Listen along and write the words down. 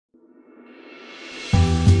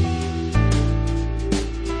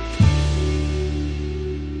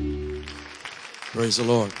Praise the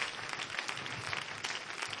Lord.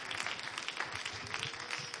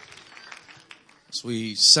 As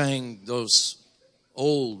we sang those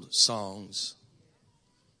old songs,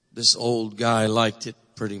 this old guy liked it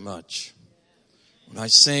pretty much. When I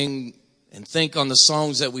sing and think on the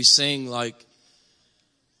songs that we sing, like,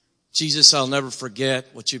 Jesus, I'll never forget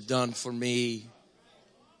what you've done for me.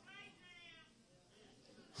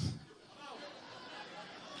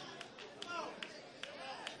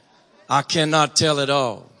 I cannot tell it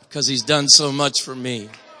all because he's done so much for me.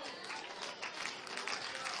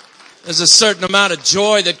 There's a certain amount of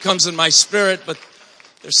joy that comes in my spirit, but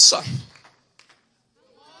there's something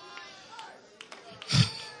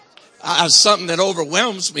that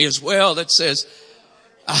overwhelms me as well that says,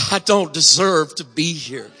 I don't deserve to be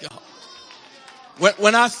here, God.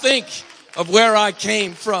 When I think of where I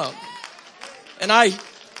came from, and I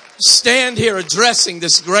stand here addressing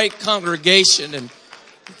this great congregation and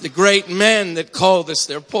the great men that call this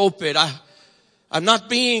their pulpit, I'm not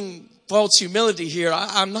being false humility here.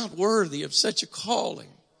 I'm not worthy of such a calling.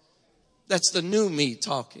 That's the new me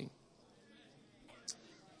talking.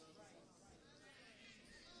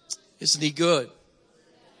 Isn't he good?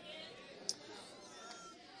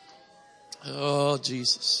 Oh,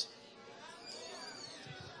 Jesus.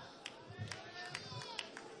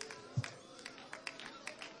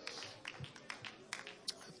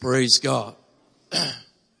 Praise God.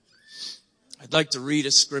 I'd like to read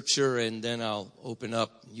a scripture and then I'll open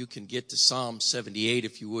up. You can get to Psalm 78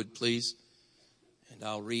 if you would, please. And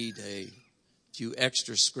I'll read a few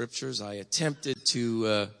extra scriptures. I attempted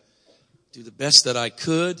to do the best that I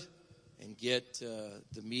could and get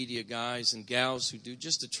the media guys and gals who do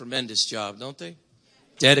just a tremendous job, don't they?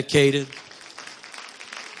 Dedicated.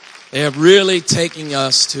 They are really taking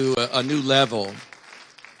us to a new level,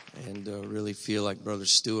 and really feel like Brother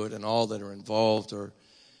Stewart and all that are involved are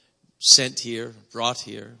sent here, brought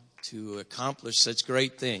here to accomplish such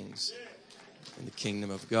great things in the kingdom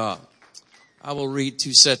of God. I will read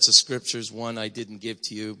two sets of scriptures. One I didn't give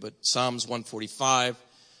to you, but Psalms 145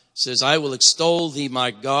 says, I will extol thee, my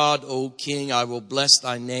God, O King. I will bless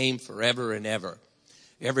thy name forever and ever.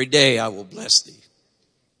 Every day I will bless thee.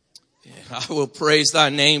 I will praise thy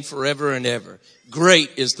name forever and ever. Great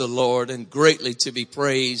is the Lord and greatly to be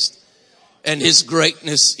praised. And his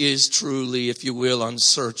greatness is truly, if you will,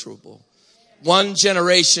 unsearchable. One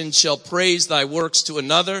generation shall praise thy works to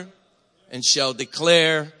another and shall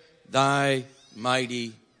declare thy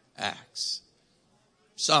mighty acts.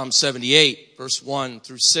 Psalm 78, verse 1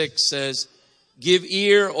 through 6 says, Give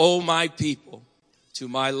ear, O my people, to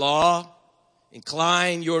my law.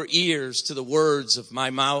 Incline your ears to the words of my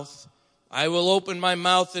mouth. I will open my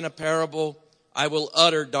mouth in a parable. I will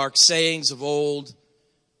utter dark sayings of old,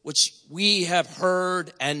 which we have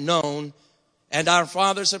heard and known, and our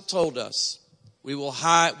fathers have told us. We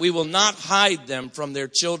will not hide them from their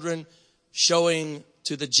children, showing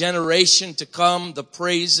to the generation to come the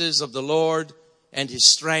praises of the Lord and his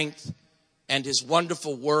strength and his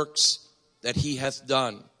wonderful works that he hath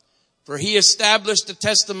done. For he established a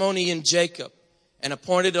testimony in Jacob and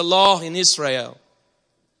appointed a law in Israel,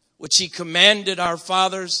 which he commanded our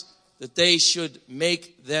fathers that they should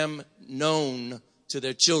make them known to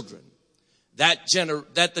their children, that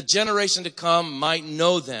the generation to come might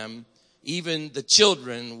know them, even the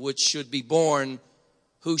children which should be born,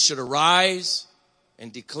 who should arise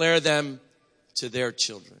and declare them to their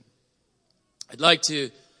children. I'd like to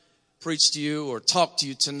preach to you or talk to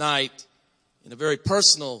you tonight in a very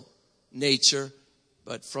personal nature,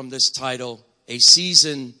 but from this title, A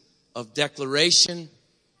Season of Declaration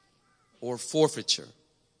or Forfeiture.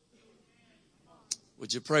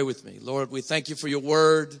 Would you pray with me? Lord, we thank you for your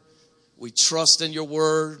word. We trust in your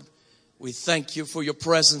word. We thank you for your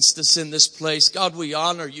presence that's in this place. God, we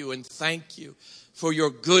honor you and thank you for your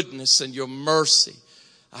goodness and your mercy.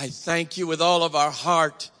 I thank you with all of our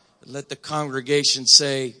heart. Let the congregation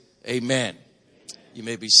say amen. You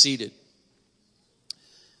may be seated.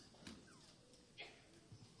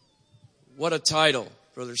 What a title,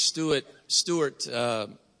 Brother Stewart. I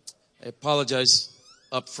apologize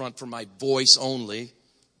up front for my voice only,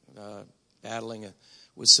 battling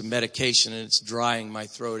with some medication, and it's drying my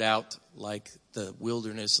throat out like the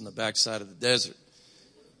wilderness in the backside of the desert.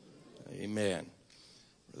 Amen.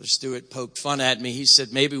 Brother Stewart poked fun at me. He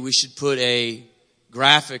said maybe we should put a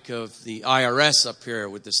graphic of the IRS up here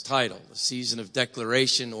with this title, The Season of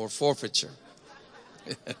Declaration or Forfeiture.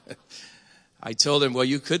 I told him, well,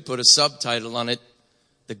 you could put a subtitle on it,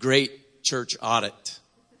 The Great Church Audit.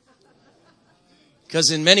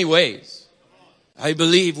 Because in many ways, I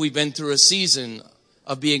believe we've been through a season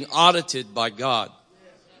of being audited by God.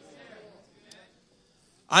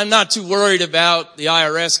 I'm not too worried about the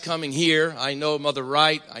IRS coming here. I know Mother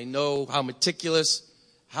Wright. I know how meticulous,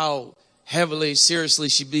 how heavily, seriously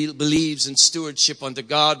she believes in stewardship unto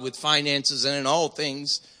God with finances and in all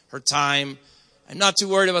things, her time. I'm not too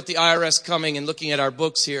worried about the IRS coming and looking at our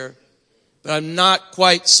books here. But I'm not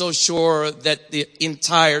quite so sure that the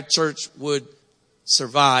entire church would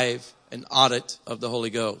survive an audit of the Holy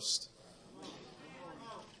Ghost.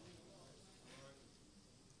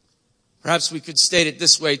 Perhaps we could state it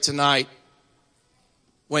this way tonight.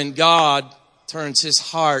 When God turns his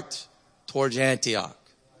heart towards Antioch.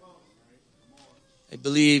 I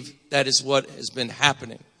believe that is what has been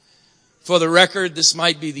happening. For the record, this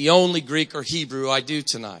might be the only Greek or Hebrew I do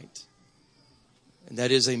tonight. And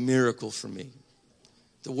that is a miracle for me.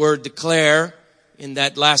 The word declare in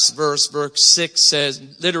that last verse, verse 6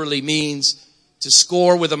 says, literally means to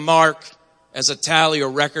score with a mark as a tally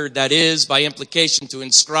or record. That is, by implication, to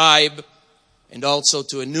inscribe and also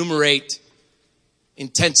to enumerate,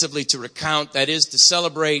 intensively to recount. That is, to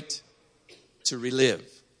celebrate, to relive.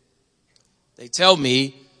 They tell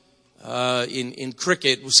me in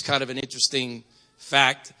cricket, it was kind of an interesting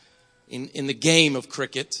fact, in the game of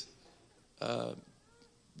cricket,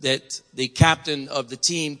 that the captain of the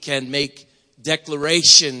team can make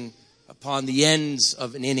declaration upon the ends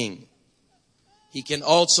of an inning. He can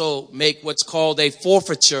also make what's called a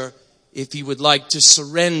forfeiture if he would like to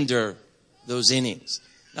surrender those innings.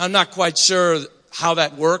 Now, I'm not quite sure how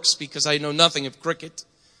that works because I know nothing of cricket.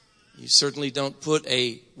 You certainly don't put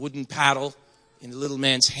a wooden paddle in the little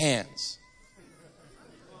man's hands.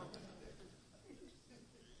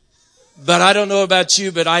 But I don't know about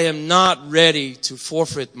you, but I am not ready to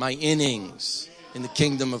forfeit my innings in the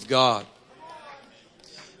kingdom of God.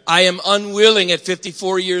 I am unwilling at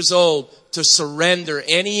 54 years old to surrender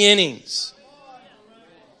any innings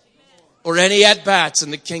or any at-bats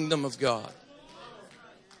in the kingdom of God.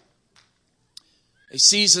 A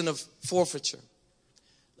season of forfeiture.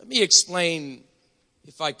 Let me explain,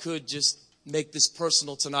 if I could just make this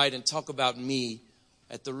personal tonight and talk about me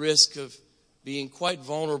at the risk of being quite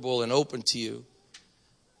vulnerable and open to you.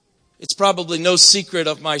 It's probably no secret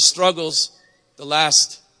of my struggles the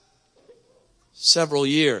last several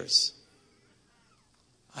years.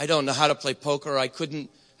 I don't know how to play poker. I couldn't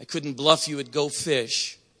bluff you at Go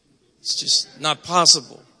Fish. It's just not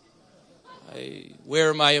possible. I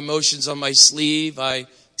wear my emotions on my sleeve. I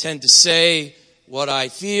tend to say what I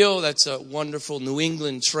feel. That's a wonderful New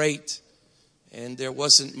England trait. And there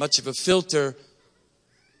wasn't much of a filter.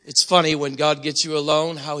 It's funny when God gets you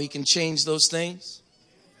alone, how he can change those things.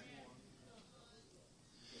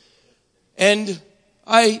 And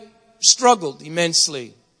I struggled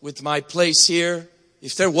immensely with my place here.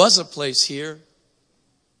 If there was a place here,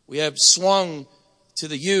 we have swung to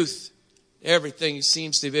the youth. Everything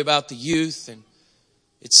seems to be about the youth. And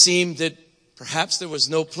it seemed that perhaps there was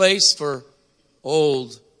no place for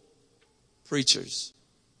old preachers.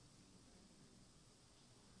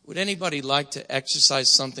 Would anybody like to exercise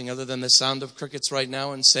something other than the sound of crickets right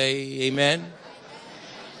now and say amen?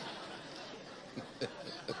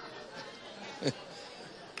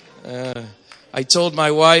 I told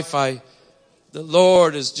my wife, the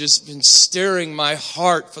Lord has just been stirring my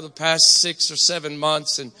heart for the past 6 or 7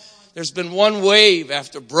 months, and there's been one wave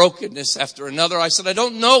after brokenness after another. I said, I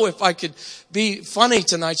don't know if I could be funny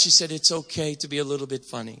tonight. She said, it's okay to be a little bit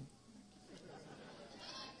funny.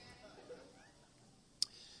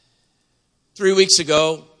 3 weeks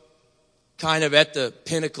ago, kind of at the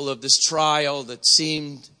pinnacle of this trial that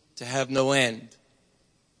seemed to have no end,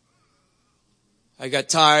 I got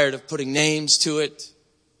tired of putting names to it,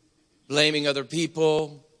 blaming other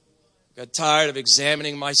people. I got tired of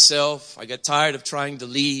examining myself. I got tired of trying to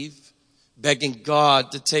leave, begging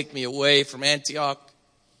God to take me away from Antioch.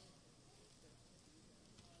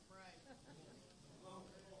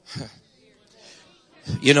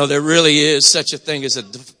 You know, there really is such a thing as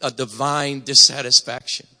a divine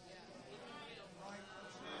dissatisfaction.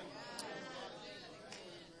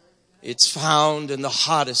 It's found in the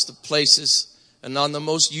hottest of places and on the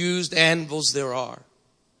most used anvils there are.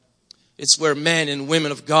 It's where men and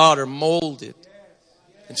women of God are molded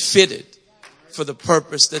and fitted for the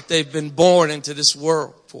purpose that they've been born into this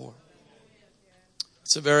world for.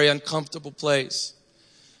 It's a very uncomfortable place.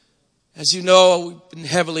 As you know, we've been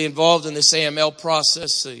heavily involved in this AML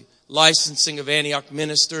process, the licensing of Antioch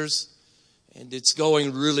ministers, and it's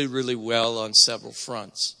going really, really well on several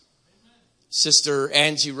fronts. Sister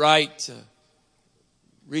Angie Wright,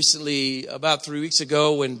 recently, about 3 weeks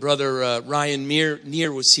ago, when Brother Ryan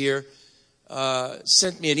Neer was here,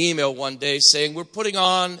 sent me an email one day saying, we're putting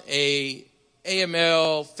on a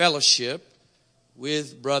AML fellowship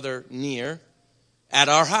with Brother Neer, at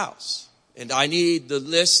our house. And I need the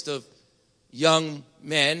list of young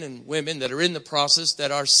men and women that are in the process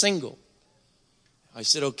that are single. I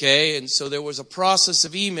said, okay. And so there was a process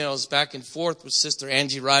of emails back and forth with Sister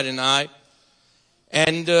Angie Wright and I.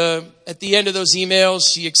 And at the end of those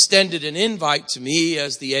emails, she extended an invite to me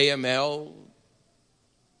as the AML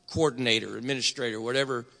coordinator, administrator,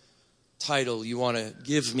 whatever title you want to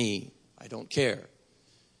give me. I don't care.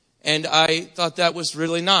 And I thought that was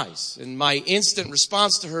really nice. And my instant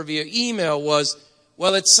response to her via email was,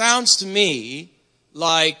 well, it sounds to me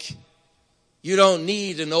like you don't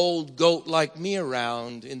need an old goat like me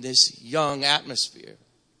around in this young atmosphere.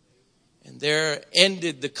 And there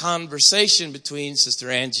ended the conversation between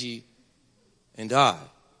Sister Angie and I.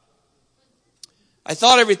 I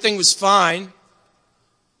thought everything was fine.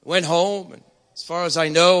 Went home, and as far as I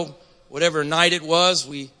know, whatever night it was,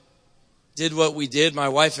 we did what we did, my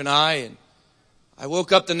wife and I. And I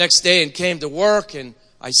woke up the next day and came to work, and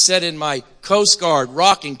I sat in my Coast Guard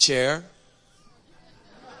rocking chair,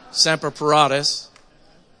 Semper Paratus.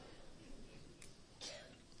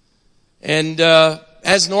 And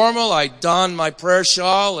as normal, I donned my prayer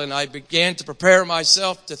shawl, and I began to prepare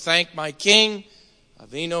myself to thank my King,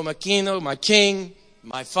 Avino Makino, my King,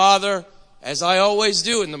 my Father, as I always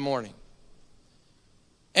do in the morning.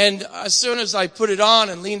 And as soon as I put it on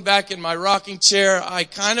and leaned back in my rocking chair, I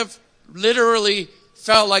kind of literally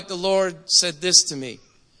felt like the Lord said this to me.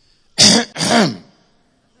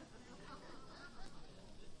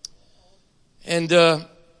 And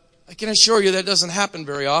I can assure you that doesn't happen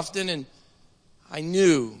very often. And I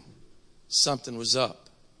knew something was up.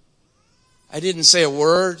 I didn't say a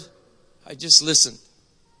word. I just listened.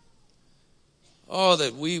 Oh,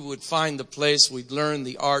 that we would find the place we'd learn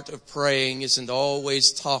the art of praying isn't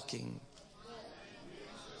always talking.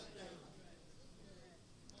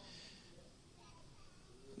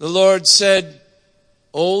 The Lord said,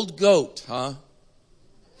 old goat, huh?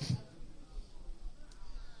 I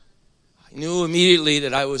knew immediately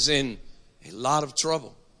that I was in a lot of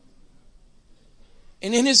trouble.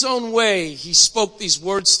 And in His own way, He spoke these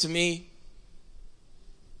words to me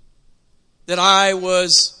that I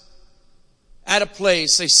was at a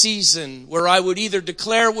place, a season, where I would either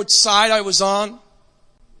declare which side I was on,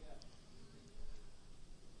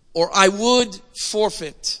 or I would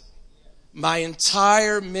forfeit my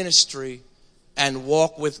entire ministry and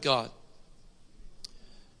walk with God.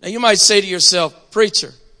 Now you might say to yourself,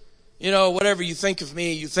 preacher, you know, whatever you think of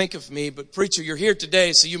me, but preacher, you're here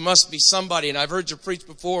today, so you must be somebody, and I've heard you preach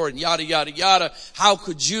before, and yada, yada, yada. How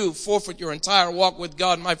could you forfeit your entire walk with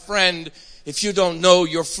God? My friend, if you don't know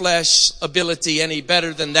your flesh ability any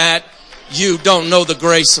better than that, you don't know the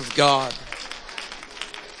grace of God.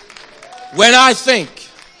 When I think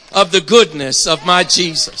of the goodness of my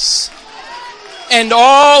Jesus and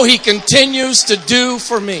all He continues to do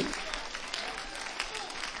for me,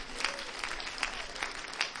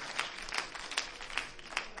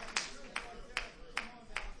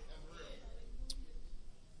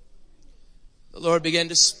 the Lord began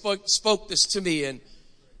to spoke this to me,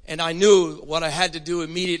 and I knew what I had to do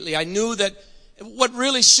immediately. I knew that what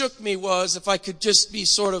really shook me was if I could just be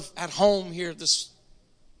sort of at home here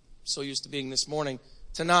so used to being this morning,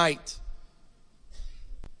 tonight.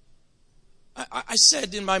 I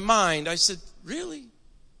said in my mind, I said, really?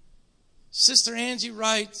 Sister Angie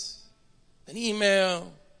writes an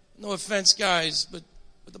email, no offense guys, but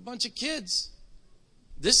with a bunch of kids.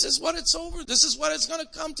 This is what it's over. This is what it's going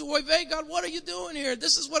to come to. Oy vey, God, what are you doing here?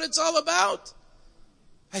 This is what it's all about.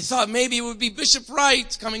 I thought maybe it would be Bishop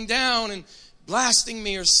Wright coming down and blasting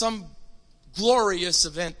me or some glorious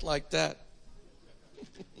event like that.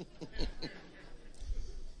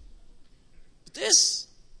 But this.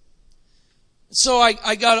 So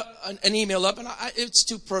I got an email up, and it's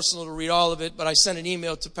too personal to read all of it, but I sent an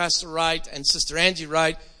email to Pastor Wright and Sister Angie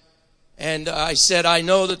Wright, and I said, I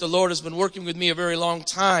know that the Lord has been working with me a very long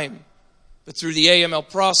time, but through the AML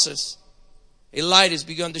process, a light has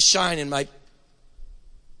begun to shine in my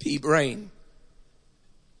pea brain.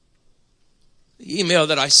 The email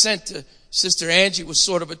that I sent to Sister Angie was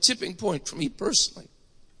sort of a tipping point for me personally.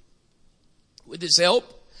 With His help,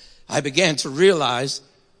 I began to realize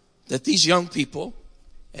that these young people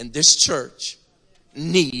and this church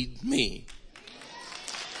need me.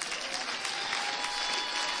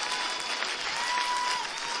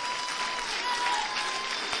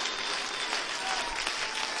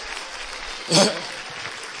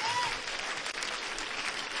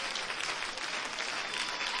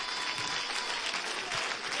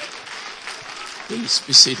 Please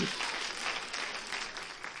be seated.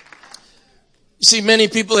 You see, many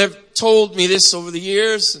people have told me this over the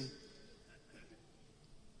years, and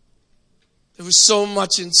There was so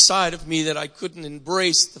much inside of me that I couldn't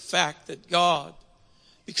embrace the fact that God,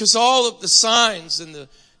 because all of the signs and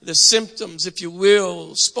the symptoms, if you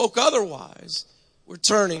will, spoke otherwise, we're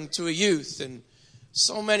turning to a youth. And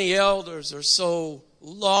so many elders are so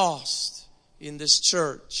lost in this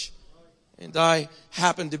church. And I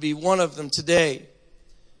happen to be one of them today.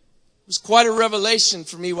 It was quite a revelation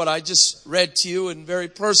for me what I just read to you, and very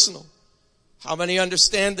personal. How many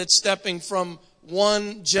understand that stepping from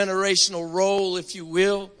one generational role, if you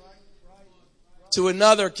will, to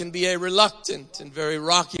another can be a reluctant and very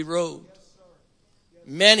rocky road?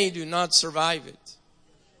 Many do not survive it.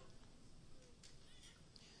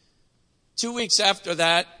 2 weeks after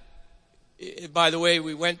that, by the way,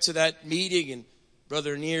 we went to that meeting, and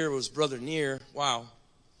Brother Neer. Wow.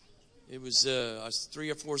 It was 3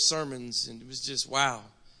 or 4 sermons, and it was just wow.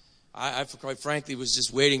 I quite frankly was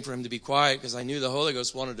just waiting for him to be quiet, because I knew the Holy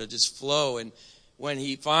Ghost wanted to just flow. And when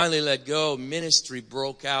he finally let go, ministry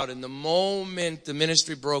broke out. And the moment the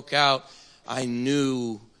ministry broke out, I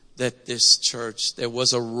knew that this church, there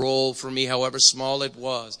was a role for me, however small it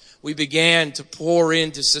was. We began to pour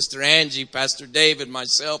into Sister Angie, Pastor David,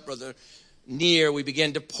 myself, Brother Neer. We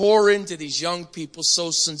began to pour into these young people,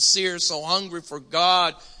 so sincere, so hungry for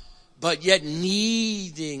God, but yet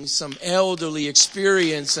needing some elderly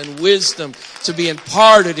experience and wisdom to be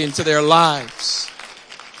imparted into their lives.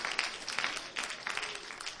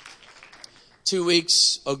 2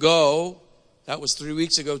 weeks ago, that was 3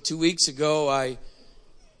 weeks ago, 2 weeks ago,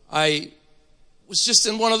 I was just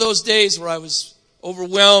in one of those days where I was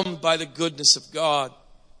overwhelmed by the goodness of God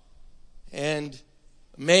and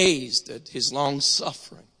amazed at His long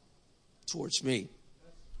suffering towards me.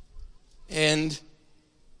 And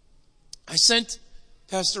I sent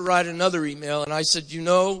Pastor Wright another email, and I said,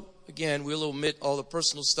 again, we'll omit all the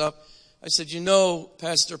personal stuff. I said,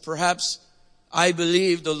 Pastor, perhaps I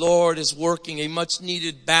believe the Lord is working a much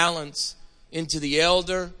needed balance into the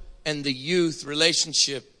elder and the youth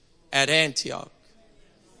relationship at Antioch.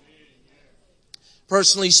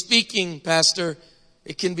 Personally speaking, Pastor,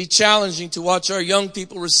 it can be challenging to watch our young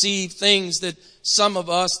people receive things that some of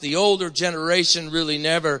us, the older generation, really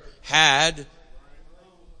never had.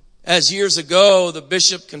 As years ago, the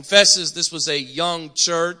bishop confesses this was a young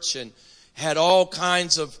church and had all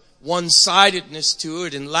kinds of one-sidedness to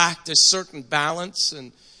it and lacked a certain balance.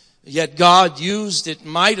 And yet God used it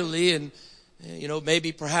mightily, and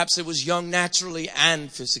maybe perhaps it was young naturally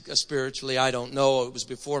and physically, spiritually. I don't know. It was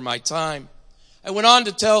before my time. I went on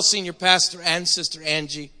to tell Senior Pastor and Sister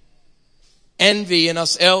Angie, envy in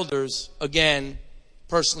us elders, again,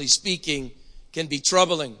 personally speaking, can be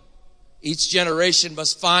troubling. Each generation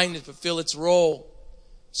must find and fulfill its role.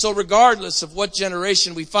 So regardless of what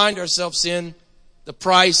generation we find ourselves in, the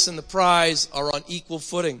price and the prize are on equal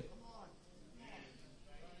footing.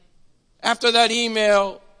 After that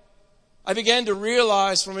email, I began to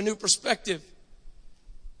realize from a new perspective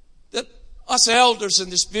that us elders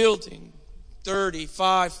in this building,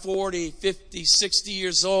 35, 40, 50, 60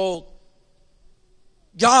 years old,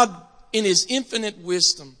 God in His infinite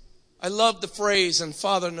wisdom, I love the phrase, and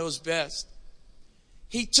Father knows best.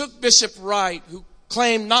 He took Bishop Wright, who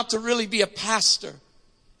claimed not to really be a pastor,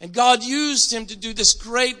 and God used him to do this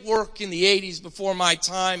great work in the 80s before my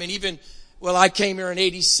time, and even I came here in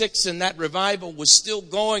 86, and that revival was still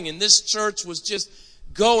going, and this church was just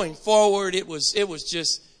going forward. It was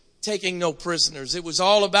just taking no prisoners. It was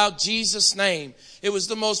all about Jesus' name. It was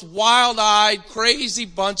the most wild-eyed, crazy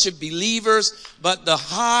bunch of believers, but the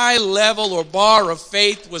high level or bar of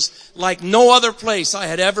faith was like no other place I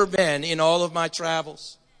had ever been in all of my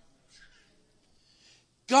travels.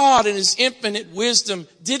 God in His infinite wisdom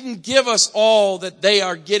didn't give us all that they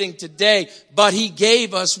are getting today, but He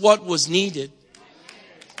gave us what was needed.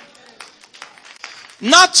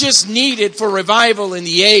 Not just needed for revival in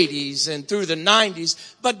the 80s and through the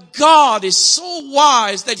 90s, but God is so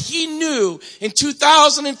wise that He knew in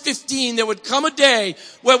 2015 there would come a day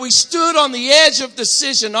where we stood on the edge of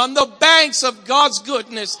decision, on the banks of God's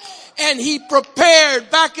goodness, and He prepared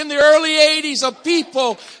back in the early 80s a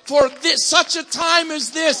people for such a time as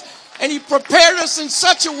this. And He prepared us in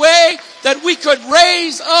such a way that we could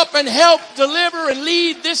raise up and help deliver and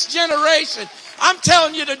lead this generation. I'm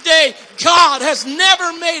telling you today, God has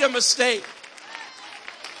never made a mistake.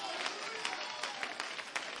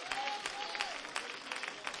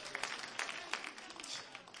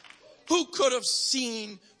 Who could have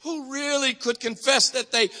seen, who really could confess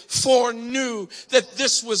that they foreknew that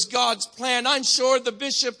this was God's plan? I'm sure the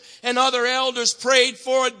bishop and other elders prayed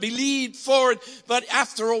for it, believed for it. But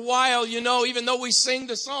after a while, even though we sing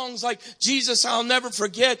the songs like Jesus, I'll never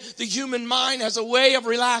forget, the human mind has a way of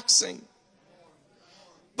relaxing.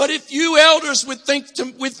 But if you elders would think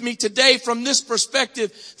with me today from this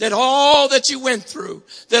perspective, that all that you went through,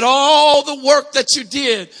 that all the work that you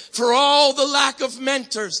did, for all the lack of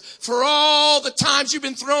mentors, for all the times you've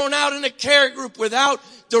been thrown out in a care group without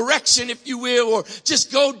direction, if you will, or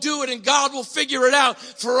just go do it and God will figure it out,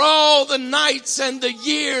 for all the nights and the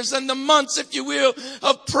years and the months, if you will,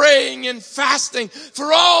 of praying and fasting,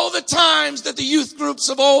 for all the times that the youth groups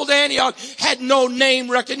of old Antioch had no name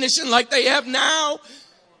recognition like they have now,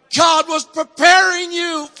 God was preparing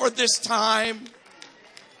you for this time.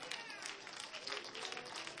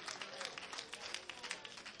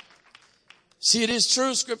 See, it is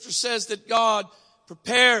true. Scripture says that God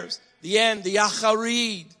prepares the end, the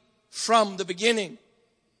acharid, from the beginning.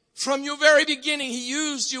 From your very beginning, He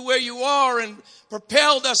used you where you are and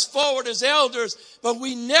propelled us forward as elders. But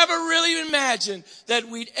we never really imagined that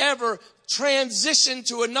we'd ever transition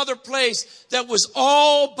to another place that was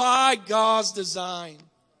all by God's design.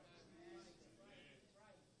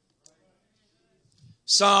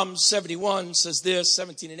 Psalm 71 says this,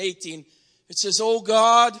 17 and 18. It says, O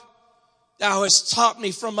God, Thou hast taught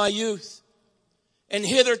me from my youth, and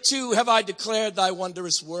hitherto have I declared Thy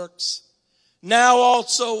wondrous works. Now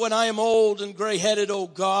also when I am old and gray-headed, O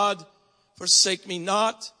God, forsake me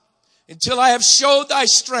not, until I have showed Thy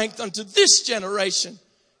strength unto this generation,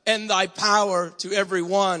 and Thy power to every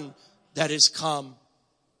one that is come.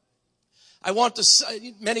 I want to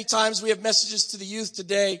say, many times we have messages to the youth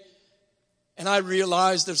today, and I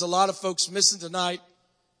realize there's a lot of folks missing tonight.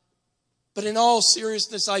 But in all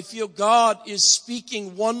seriousness, I feel God is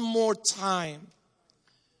speaking one more time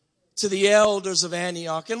to the elders of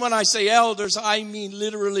Antioch. And when I say elders, I mean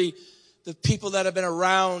literally the people that have been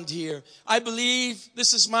around here. I believe,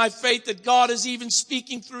 this is my faith, that God is even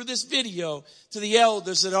speaking through this video to the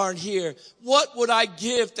elders that aren't here. What would I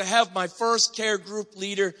give to have my first care group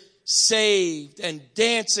leader saved and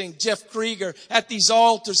dancing, Jeff Krieger, at these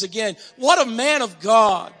altars again? What a man of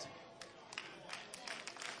God.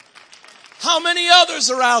 How many others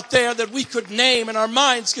are out there that we could name and our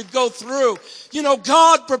minds could go through? You know,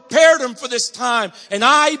 God prepared them for this time. And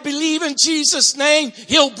I believe in Jesus' name,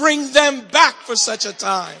 He'll bring them back for such a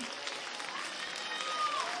time.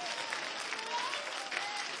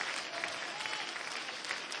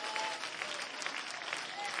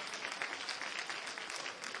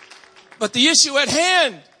 But the issue at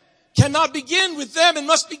hand cannot begin with them. It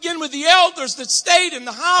must begin with the elders that stayed in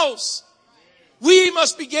the house. We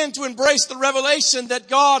must begin to embrace the revelation that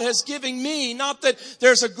God has given me. Not that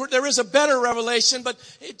there is a better revelation, but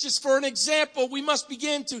just for an example, we must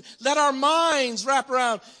begin to let our minds wrap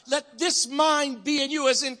around. Let this mind be in you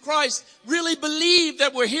as in Christ. Really believe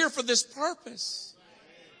that we're here for this purpose.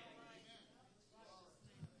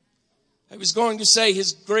 I was going to say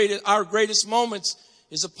our greatest moments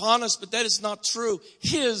is upon us, but that is not true.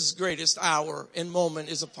 His greatest hour and moment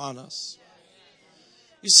is upon us.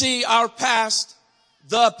 You see, our past,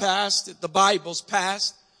 the Bible's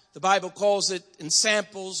past, the Bible calls it in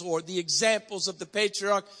samples or the examples of the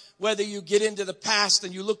patriarch. Whether you get into the past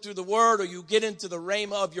and you look through the Word, or you get into the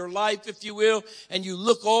rhema of your life, if you will, and you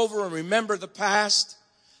look over and remember the past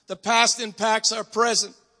impacts our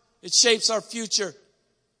present. It shapes our future,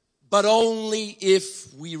 but only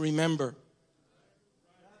if we remember.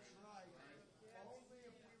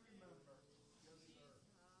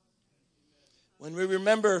 When we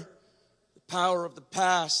remember, the power of the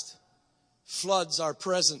past floods our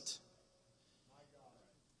present.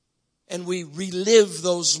 And we relive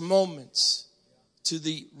those moments to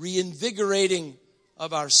the reinvigorating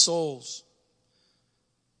of our souls.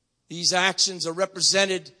 These actions are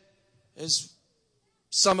represented as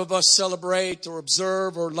some of us celebrate or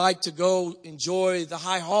observe or like to go enjoy the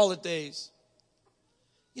high holidays.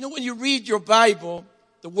 You know, when you read your Bible,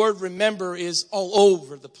 the word remember is all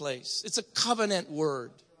over the place. It's a covenant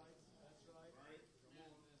word.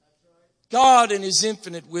 God in His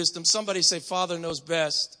infinite wisdom, somebody say Father knows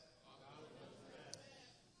best,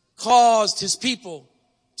 caused His people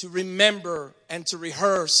to remember and to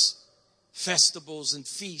rehearse festivals and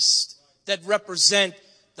feasts that represent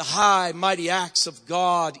the high, mighty acts of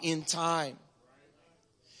God in time.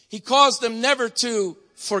 He caused them never to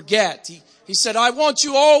forget. He said, I want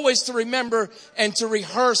you always to remember and to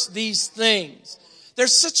rehearse these things.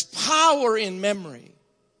 There's such power in memory.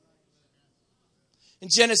 In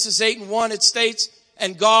Genesis 8:1 it states,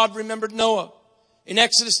 and God remembered Noah. In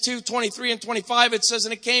Exodus 2:23 and 25 it says,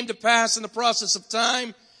 and it came to pass in the process of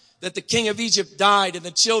time that the king of Egypt died, and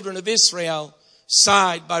the children of Israel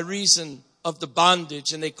sighed by reason of the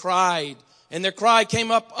bondage, and they cried, and their cry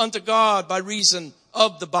came up unto God by reason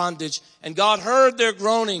of the bondage. And God heard their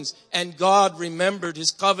groanings, and God remembered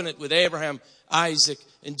His covenant with Abraham, Isaac,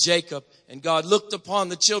 and Jacob. And God looked upon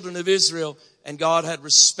the children of Israel, and God had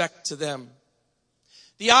respect to them.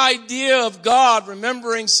 The idea of God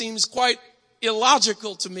remembering seems quite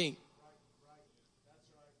illogical to me.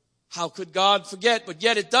 How could God forget? But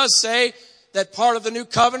yet it does say that part of the new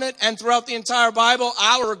covenant and throughout the entire Bible,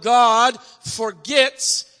 our God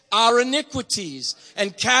forgets our iniquities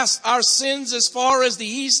and casts our sins as far as the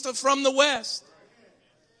east from the west.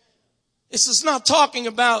 This is not talking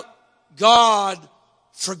about God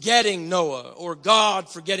forgetting Noah or God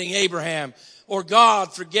forgetting Abraham or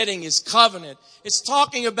God forgetting his covenant. It's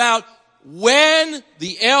talking about when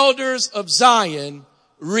the elders of Zion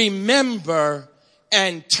remember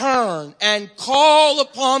and turn and call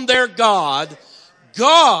upon their God,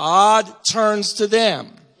 God turns to them.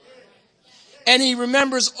 And he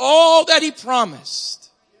remembers all that he promised.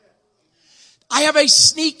 I have a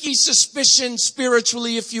sneaky suspicion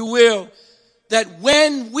spiritually, if you will, that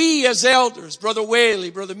when we as elders, Brother Whaley,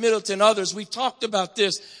 Brother Middleton, others, we've talked about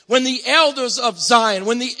this, when the elders of Zion,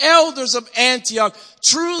 when the elders of Antioch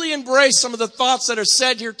truly embrace some of the thoughts that are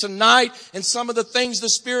said here tonight and some of the things the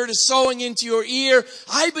Spirit is sowing into your ear,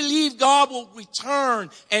 I believe God will return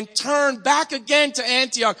and turn back again to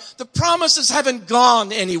Antioch. The promises haven't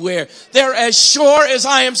gone anywhere. They're as sure as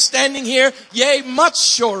I am standing here, yea, much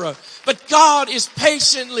surer. But God is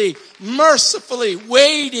patiently, mercifully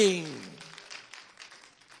waiting.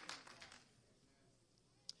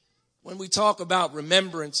 When we talk about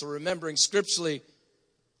remembrance or remembering scripturally,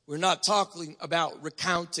 we're not talking about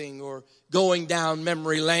recounting or going down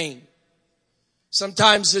memory lane.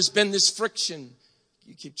 Sometimes there's been this friction.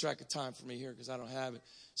 You keep track of time for me here because I don't have it.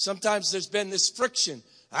 Sometimes there's been this friction.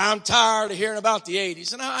 I'm tired of hearing about the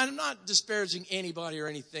 80s. And I'm not disparaging anybody or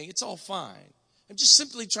anything. It's all fine. I'm just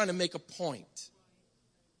simply trying to make a point.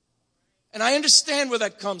 And I understand where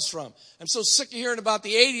that comes from. I'm so sick of hearing about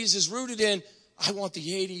the 80s is rooted in, I want the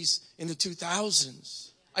 80s in the 2000s.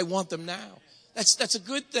 I want them now. That's a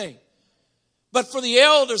good thing. But for the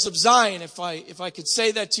elders of Zion, if I could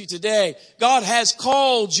say that to you today, God has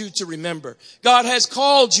called you to remember. God has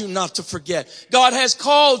called you not to forget. God has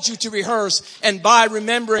called you to rehearse. And by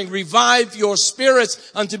remembering, revive your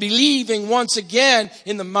spirits unto believing once again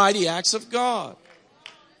in the mighty acts of God.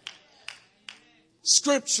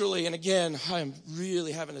 Scripturally, and again, I'm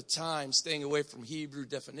really having a time staying away from Hebrew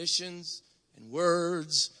definitions and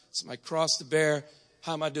words. It's my cross to bear.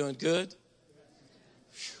 How am I doing? Good?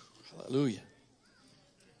 Whew, hallelujah.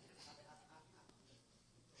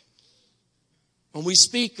 When we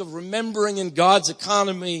speak of remembering in God's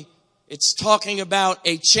economy, it's talking about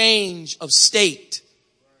a change of state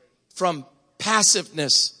from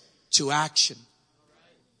passiveness to action.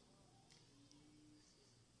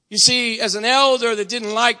 You see, as an elder that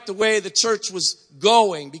didn't like the way the church was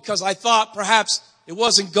going because I thought perhaps it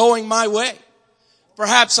wasn't going my way.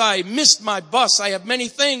 Perhaps I missed my bus. I have many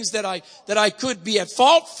things that I could be at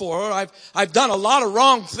fault for. I've done a lot of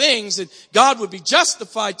wrong things and God would be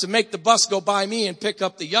justified to make the bus go by me and pick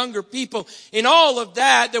up the younger people. In all of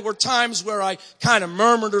that, there were times where I kind of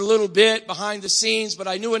murmured a little bit behind the scenes, but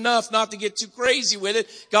I knew enough not to get too crazy with it.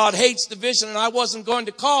 God hates division and I wasn't going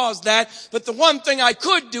to cause that. But the one thing I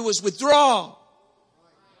could do was withdraw.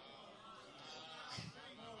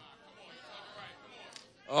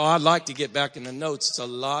 Oh, I'd like to get back in the notes. It's a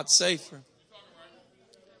lot safer.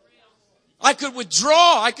 I could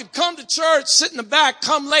withdraw. I could come to church, sit in the back,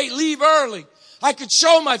 come late, leave early. I could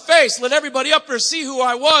show my face, let everybody up there see who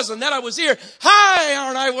I was and that I was here. Hi,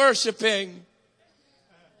 aren't I worshiping?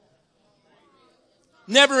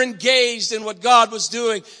 Never engaged in what God was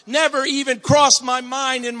doing. Never even crossed my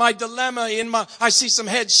mind in my dilemma. I see some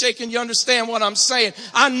heads shaking. You understand what I'm saying?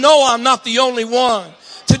 I know I'm not the only one.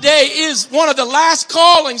 Today is one of the last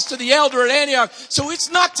callings to the elder at Antioch. So it's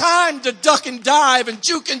not time to duck and dive and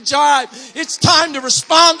juke and jive. It's time to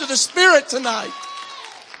respond to the Spirit tonight.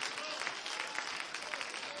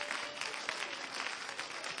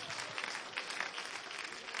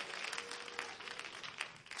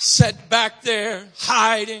 Sat back there,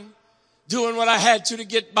 hiding, doing what I had to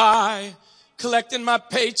get by, collecting my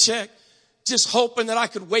paycheck. Just hoping that I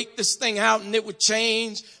could wait this thing out and it would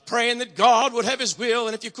change. Praying that God would have his will.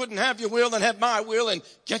 And if you couldn't have your will, then have my will and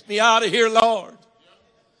get me out of here, Lord.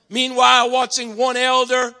 Meanwhile, watching one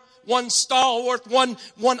elder, one stalwart, one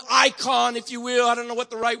icon, if you will. I don't know what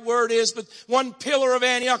the right word is, but one pillar of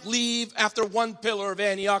Antioch leave after one pillar of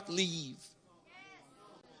Antioch leave.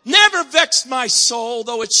 Never vexed my soul,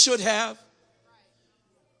 though it should have.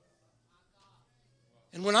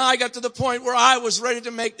 And when I got to the point where I was ready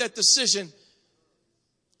to make that decision,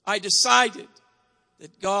 I decided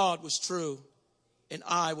that God was true and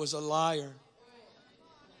I was a liar.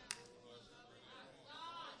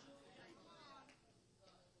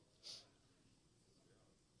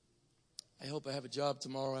 I hope I have a job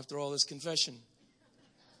tomorrow after all this confession.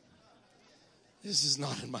 This is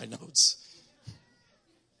not in my notes.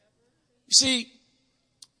 You see,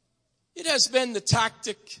 it has been the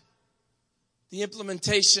tactic, the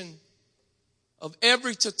implementation of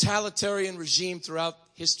every totalitarian regime throughout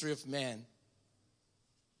history of man.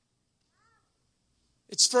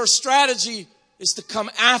 Its first strategy is to come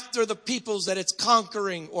after the peoples that it's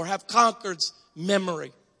conquering or have conquered's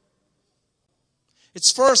memory. Its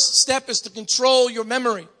first step is to control your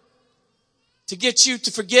memory, to get you to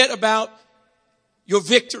forget about your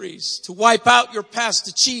victories, to wipe out your past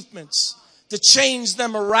achievements, to change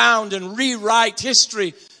them around and rewrite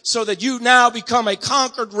history so that you now become a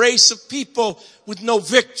conquered race of people with no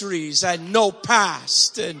victories and no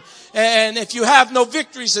past. And if you have no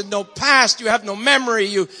victories and no past, you have no memory,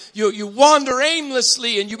 you wander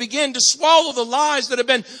aimlessly and you begin to swallow the lies that have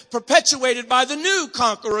been perpetuated by the new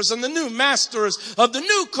conquerors and the new masters of the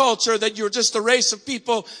new culture, that you're just a race of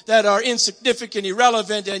people that are insignificant,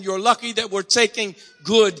 irrelevant, and you're lucky that we're taking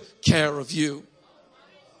good care of you.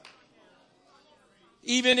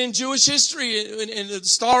 Even in Jewish history, in the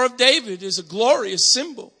Star of David is a glorious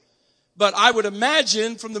symbol. But I would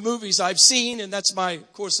imagine from the movies I've seen, and that's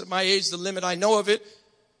of course, at my age, the limit I know of it,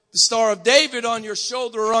 the Star of David on your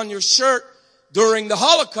shoulder or on your shirt during the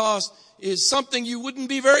Holocaust is something you wouldn't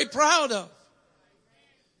be very proud of.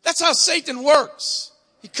 That's how Satan works.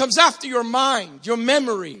 He comes after your mind, your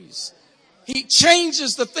memories. He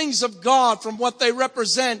changes the things of God from what they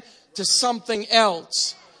represent to something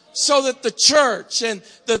else, so that the church and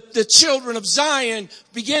the children of Zion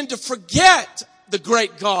begin to forget the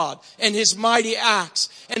great God and his mighty acts.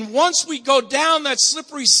 And once we go down that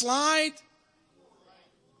slippery slide,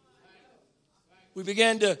 we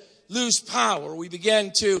begin to lose power. We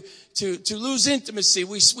began to lose intimacy.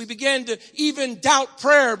 We began to even doubt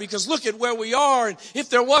prayer, because look at where we are. And if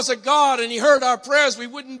there was a God and he heard our prayers, we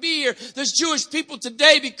wouldn't be here. There's Jewish people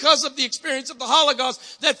today, because of the experience of the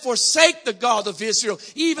Holocaust, that forsake the God of Israel,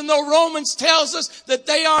 even though Romans tells us that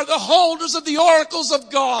they are the holders of the oracles of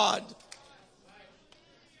God.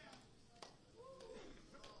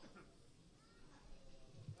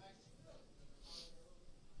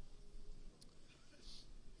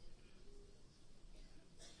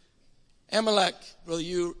 Amalek, brother,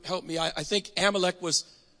 you help me. I think Amalek was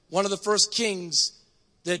one of the first kings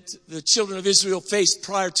that the children of Israel faced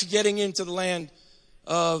prior to getting into the land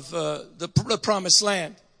of the promised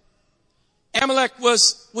land. Amalek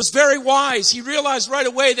was very wise. He realized right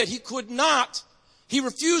away that he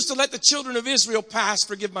refused to let the children of Israel pass.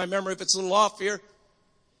 Forgive my memory if it's a little off here.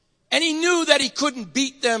 And he knew that he couldn't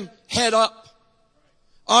beat them head up,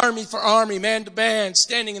 army for army, man to man,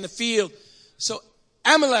 standing in the field. So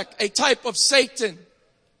Amalek, a type of Satan,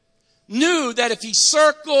 knew that if he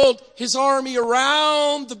circled his army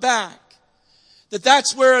around the back,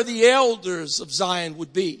 that's where the elders of Zion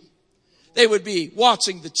would be. They would be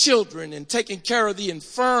watching the children and taking care of the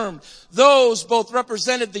infirm. Those both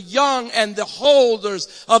represented the young and the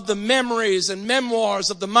holders of the memories and memoirs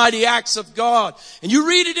of the mighty acts of God. And you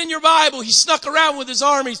read it in your Bible. He snuck around with his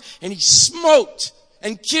armies and he smote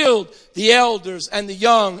and killed the elders and the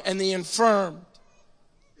young and the infirm.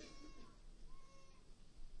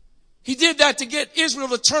 He did that to get Israel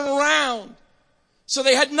to turn around, so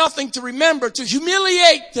they had nothing to remember, to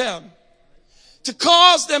humiliate them, to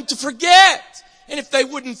cause them to forget. And if they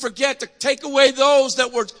wouldn't forget, to take away those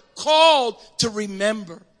that were called to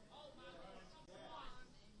remember.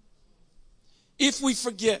 If we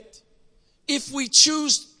forget, if we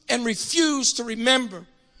choose and refuse to remember,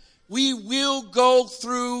 we will go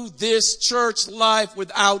through this church life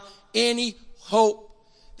without any hope.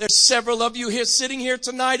 There's several of you here sitting here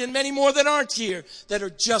tonight, and many more that aren't here, that are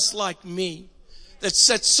just like me, that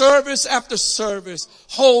set service after service,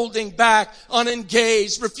 holding back,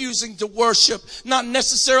 unengaged, refusing to worship, not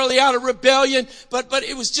necessarily out of rebellion, but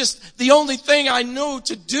it was just the only thing I knew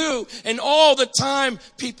to do. And all the time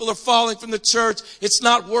people are falling from the church. It's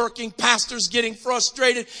not working. Pastors getting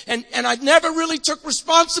frustrated. And I never really took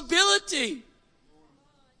responsibility,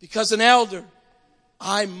 because an elder,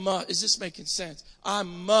 is this making sense? I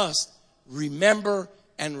must remember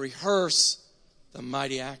and rehearse the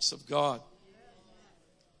mighty acts of God.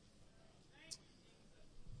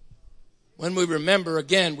 When we remember,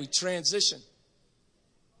 again, we transition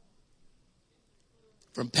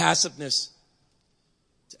from passiveness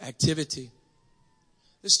to activity.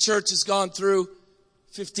 This church has gone through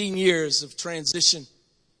 15 years of transition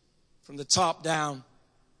from the top down.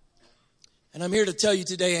 And I'm here to tell you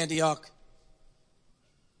today, Antioch,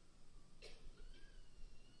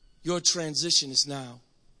 your transition is now.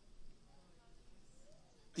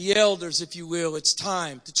 The elders, if you will, it's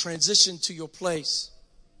time to transition to your place.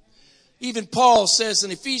 Even Paul says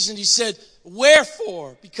in Ephesians, he said,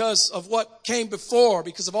 wherefore, because of what came before,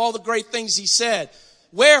 because of all the great things he said,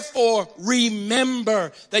 wherefore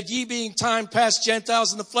remember that ye being time past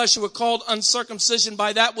Gentiles in the flesh who were called uncircumcision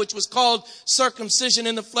by that which was called circumcision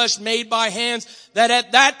in the flesh made by hands, that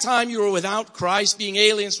at that time you were without Christ, being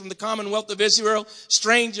aliens from the commonwealth of Israel,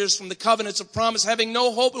 strangers from the covenants of promise, having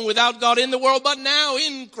no hope and without God in the world, but now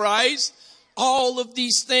in Christ, all of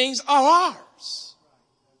these things are ours.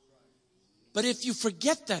 But if you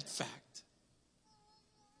forget that fact,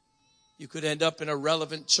 you could end up in a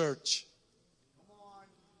relevant church,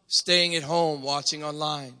 staying at home, watching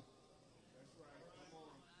online.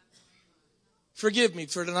 Forgive me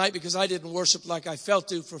for tonight because I didn't worship like I felt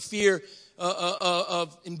to for fear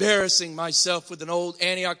of embarrassing myself with an old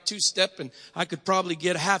Antioch two-step, and I could probably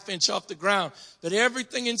get a half inch off the ground. But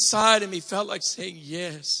everything inside of me felt like saying,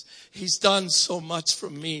 yes, he's done so much for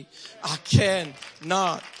me. I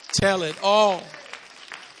cannot tell it all.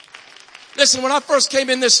 Listen, when I first came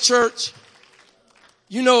in this church,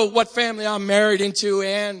 you know what family I'm married into,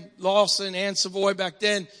 Ann Lawson, Ann Savoy back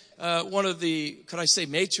then, one of the, could I say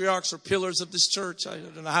matriarchs or pillars of this church? I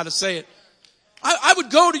don't know how to say it. I would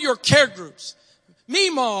go to your care groups.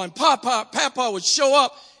 Meemaw and Papa would show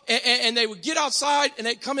up and they would get outside and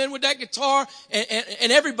they'd come in with that guitar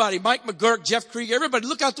and everybody, Mike McGurk, Jeff Krieger, everybody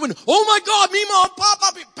look out the window. Oh my God, Meemaw and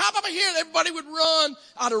Papa here. And everybody would run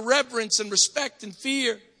out of reverence and respect and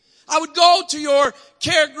fear. I would go to your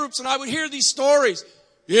care groups and I would hear these stories.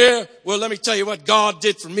 Yeah, well, let me tell you what God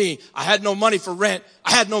did for me. I had no money for rent.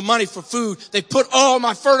 I had no money for food. They put all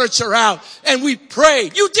my furniture out and we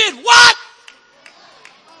prayed. You did what?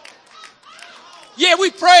 Yeah,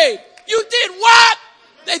 we prayed. You did what?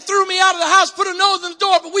 They threw me out of the house, put a nose in the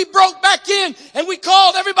door, but we broke back in and we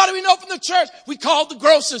called everybody we know from the church. We called the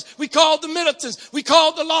Grosses. We called the Middletons. We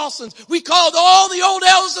called the Lawsons. We called all the old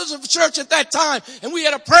elders of the church at that time. And we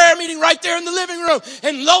had a prayer meeting right there in the living room.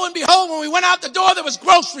 And lo and behold, when we went out the door, there was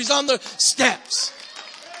groceries on the steps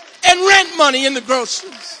and rent money in the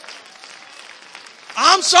groceries.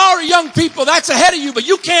 I'm sorry, young people, that's ahead of you, but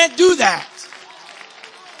you can't do that.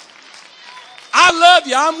 I love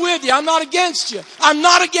you. I'm with you. I'm not against you. I'm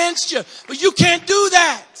not against you. But you can't do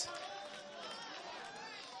that.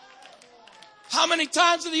 How many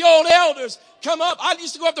times do the old elders come up? I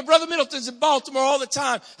used to go up to Brother Middleton's in Baltimore all the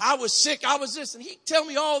time. I was sick. I was this. And he'd tell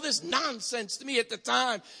me all this nonsense to me at the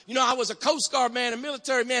time. You know, I was a Coast Guard man, a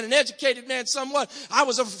military man, an educated man somewhat. I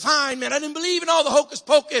was a fine man. I didn't believe in all the hocus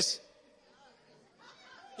pocus.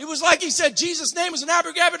 It was like he said Jesus' name was an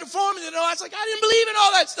abracadabra formula. You know, I was like, I didn't believe in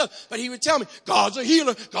all that stuff. But he would tell me, God's a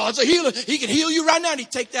healer. God's a healer. He can heal you right now. And he'd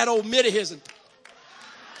take that old mitt of his and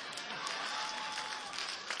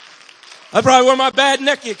that's probably where my bad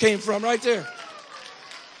neck came from, right there.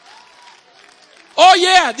 Oh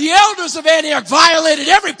yeah, the elders of Antioch violated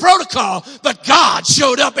every protocol, but God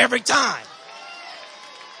showed up every time.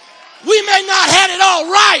 We may not have it all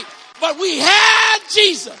right, but we had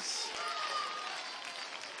Jesus.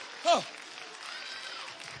 Oh.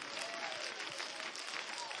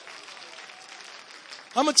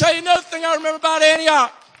 I'm going to tell you another thing I remember about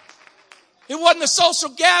Antioch. It wasn't a social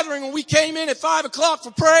gathering when we came in at 5 o'clock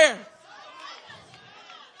for prayer.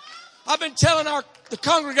 I've been telling the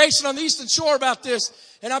congregation on the Eastern Shore about this,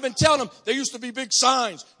 and I've been telling them there used to be big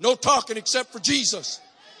signs, no talking except for Jesus.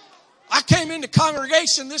 I came into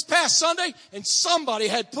congregation this past Sunday, and somebody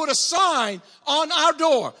had put a sign on our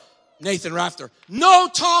door. Nathan Rafter, no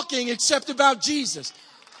talking except about Jesus.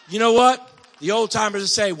 You know what? The old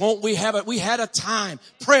timers say, won't we have it? We had a time.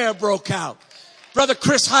 Prayer broke out. Brother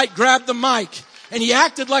Chris Height grabbed the mic and he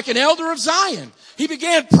acted like an elder of Zion. He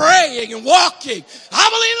began praying and walking. I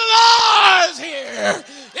believe the Lord is here.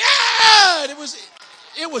 Yeah. And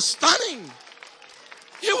it was stunning.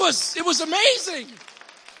 It was amazing.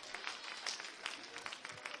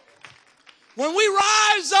 When we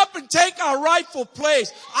rise up and take our rightful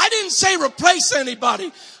place, I didn't say replace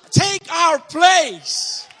anybody. Take our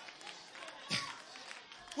place.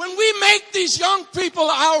 When we make these young people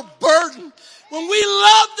our burden, when we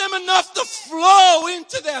love them enough to flow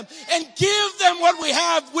into them and give them what we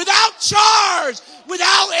have without charge,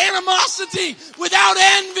 without animosity, without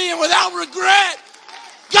envy, and without regret,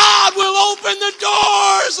 God will open the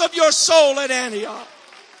doors of your soul at Antioch.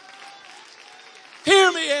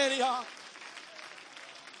 Hear me, Antioch.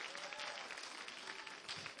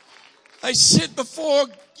 I sit before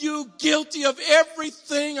you guilty of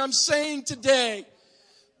everything I'm saying today,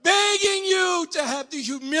 begging you to have the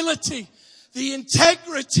humility the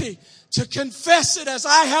integrity to confess it as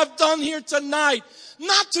I have done here tonight.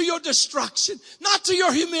 Not to your destruction, not to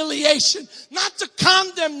your humiliation, not to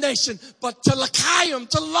condemnation, but to l'chaim,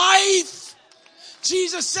 to life.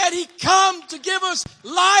 Jesus said He come to give us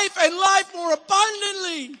life and life more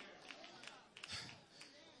abundantly.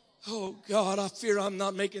 Oh God, I fear I'm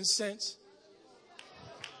not making sense.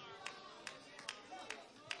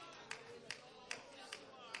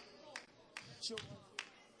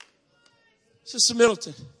 Sister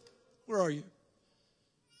Middleton, where are you?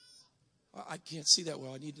 I can't see that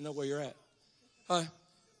well. I need to know where you're at. Hi.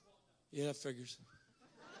 Yeah, that figures.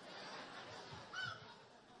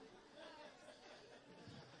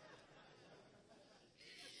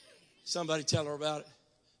 Somebody tell her about it.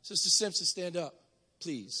 Sister Simpson, stand up,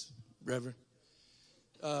 please, Reverend.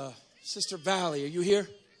 Sister Valley, are you here?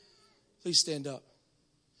 Please stand up.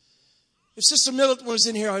 If Sister Middleton was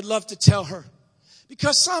in here, I'd love to tell her.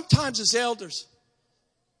 Because sometimes as elders,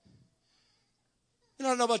 I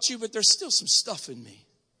don't know about you, but there's still some stuff in me.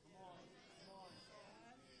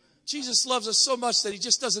 Jesus loves us so much that He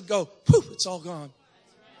just doesn't go, poof, it's all gone.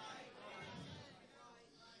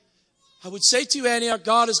 I would say to you, Antioch,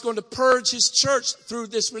 God is going to purge His church through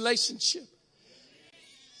this relationship.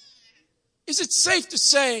 Is it safe to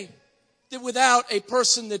say that without a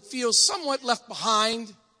person that feels somewhat left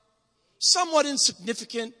behind, somewhat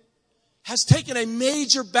insignificant, has taken a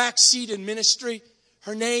major backseat in ministry,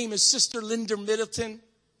 her name is Sister Linda Middleton,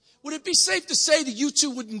 would it be safe to say that you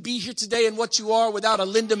two wouldn't be here today in what you are without a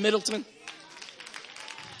Linda Middleton?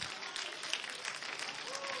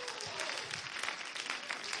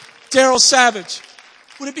 Daryl Savage,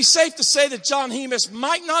 would it be safe to say that John Hemus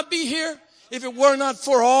might not be here if it were not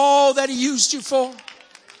for all that he used you for?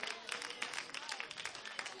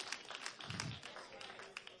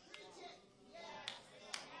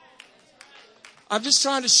 I'm just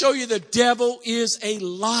trying to show you the devil is a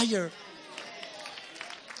liar.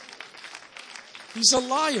 He's a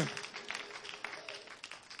liar.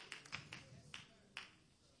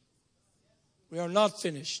 We are not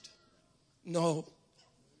finished. No.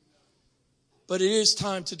 But it is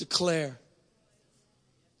time to declare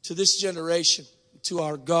to this generation, to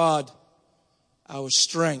our God, our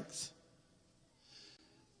strength.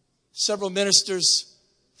 Several ministers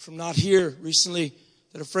from not here recently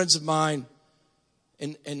that are friends of mine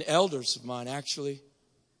and elders of mine, actually.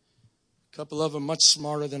 A couple of them much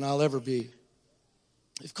smarter than I'll ever be.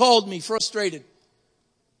 They've called me frustrated,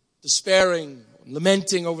 despairing,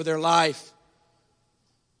 lamenting over their life.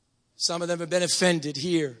 Some of them have been offended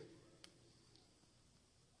here.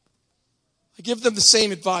 I give them the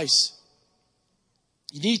same advice.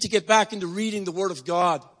 You need to get back into reading the Word of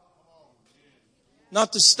God.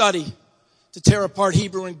 Not to study, to tear apart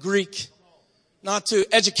Hebrew and Greek. Not to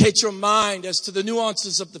educate your mind as to the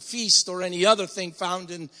nuances of the feast or any other thing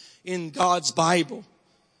found in God's Bible.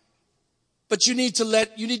 But you need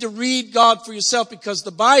to read God for yourself, because the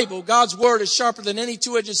Bible, God's Word, is sharper than any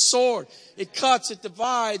two-edged sword. It cuts, it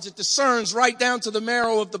divides, it discerns right down to the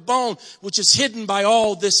marrow of the bone, which is hidden by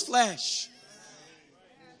all this flesh.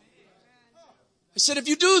 I said, if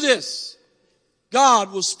you do this,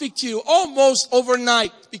 God will speak to you almost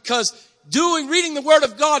overnight, because reading the Word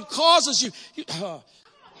of God causes you.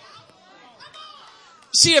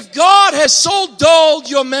 See, if God has so dulled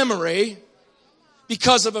your memory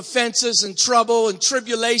because of offenses and trouble and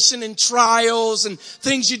tribulation and trials and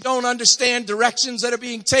things you don't understand, directions that are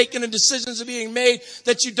being taken and decisions are being made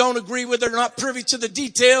that you don't agree with, or not privy to the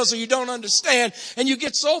details, or you don't understand, and you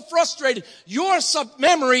get so frustrated, your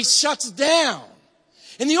memory shuts down.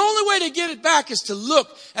 And the only way to get it back is to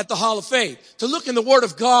look at the Hall of Faith, to look in the Word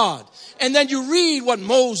of God. And then you read what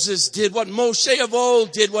Moses did, what Moshe of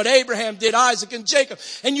old did, what Abraham did, Isaac and Jacob.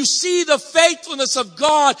 And you see the faithfulness of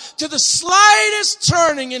God to the slightest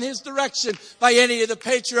turning in His direction by any of the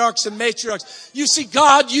patriarchs and matriarchs. You see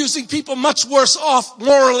God using people much worse off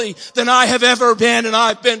morally than I have ever been, and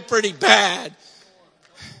I've been pretty bad.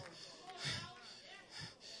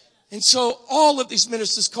 And so all of these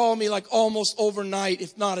ministers call me like almost overnight,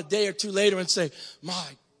 if not a day or two later, and say, my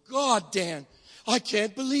God, Dan, I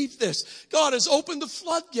can't believe this. God has opened the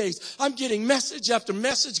floodgates. I'm getting message after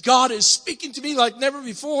message. God is speaking to me like never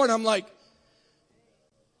before. And I'm like,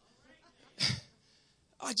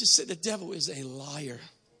 I just said the devil is a liar.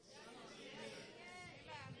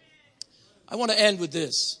 I want to end with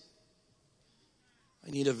this.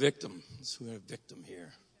 I need a victim. We have a victim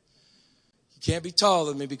here. You can't be taller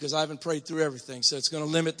than me because I haven't prayed through everything, so it's going to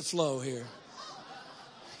limit the flow here.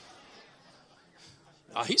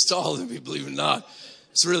 Oh, he's taller than me, believe it or not.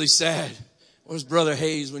 It's really sad. Where's Brother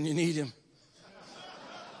Hayes when you need him?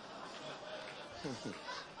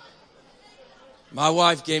 My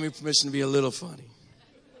wife gave me permission to be a little funny.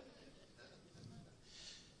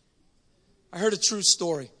 I heard a true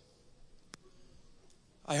story.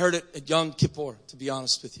 I heard it at Yom Kippur, to be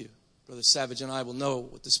honest with you. Brother Savage and I will know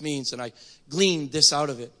what this means, and I gleaned this out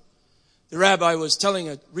of it. The rabbi was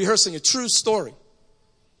rehearsing a true story.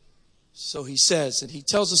 So he says, and he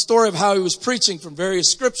tells the story of how he was preaching from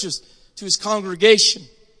various scriptures to his congregation.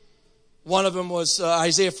 One of them was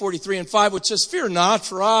Isaiah 43:5, which says, "Fear not,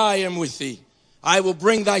 for I am with thee. I will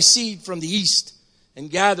bring thy seed from the east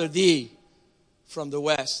and gather thee from the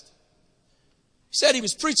west." He said he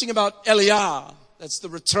was preaching about Eliah. That's the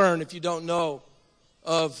return, if you don't know,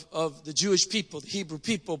 of the Jewish people, the Hebrew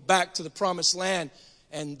people, back to the promised land.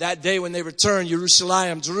 And that day when they return,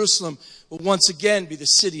 Jerusalem will once again be the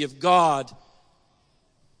city of God.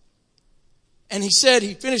 And he said,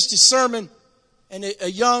 he finished his sermon, and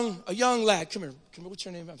a young lad, come here, what's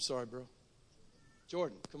your name? I'm sorry, bro.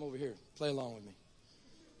 Jordan, come over here, play along with me.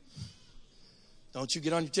 Don't you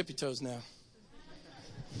get on your tippy toes now.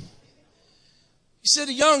 He said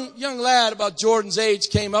a young lad about Jordan's age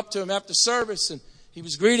came up to him after service, and he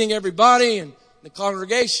was greeting everybody and the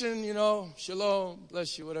congregation, shalom,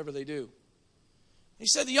 bless you, whatever they do. He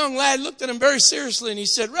said the young lad looked at him very seriously, and he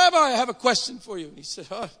said, "Rabbi, I have a question for you." He said,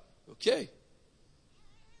 "Okay.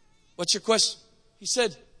 What's your question?" He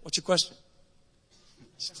said, "What's your question?"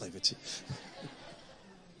 Just play with you.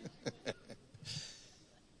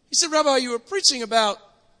 He said, "Rabbi, you were preaching about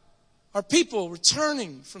our people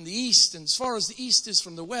returning from the east, and as far as the east is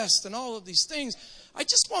from the west, and all of these things. I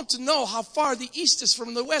just want to know how far the east is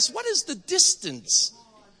from the west. What is the distance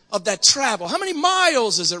of that travel? How many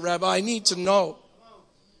miles is it, Rabbi? I need to know."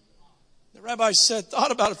 The rabbi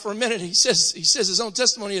thought about it for a minute. He says his own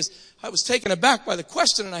testimony is, "I was taken aback by the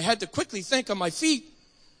question, and I had to quickly think on my feet."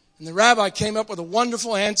 And the rabbi came up with a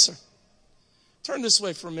wonderful answer. Turn this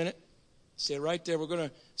way for a minute. Stay right there. We're going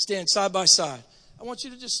to stand side by side. I want you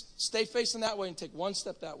to just stay facing that way and take one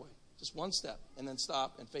step that way. Just one step. And then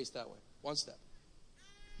stop and face that way. One step.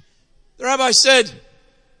 The rabbi said,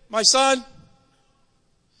 "My son,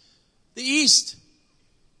 the east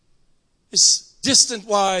is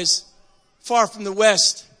distant-wise far from the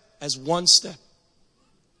west as one step.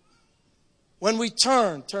 When we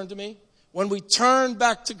turn to me, when we turn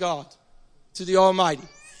back to God, to the Almighty,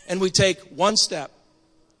 and we take one step,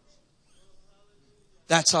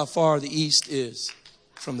 that's how far the east is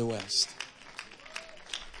from the west."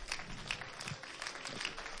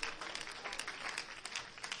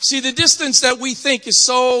 See, the distance that we think is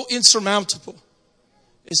so insurmountable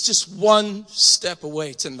is just one step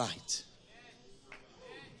away tonight.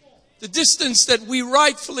 The distance that we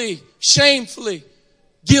rightfully, shamefully,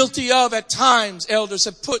 guilty of at times, elders,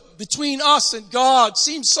 have put between us and God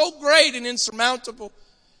seems so great and insurmountable.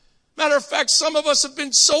 Matter of fact, some of us have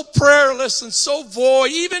been so prayerless and so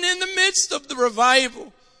void, even in the midst of the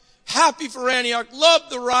revival. Happy for Antioch, love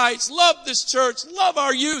the rites, love this church, love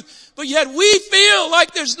our youth, but yet we feel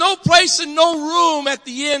like there's no place and no room at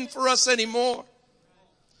the end for us anymore.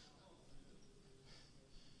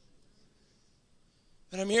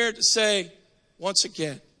 And I'm here to say once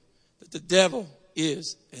again that the devil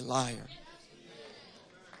is a liar.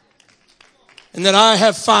 And that I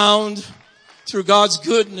have found through God's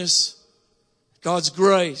goodness, God's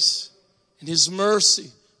grace, and His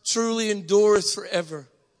mercy truly endureth forever.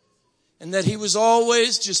 And that He was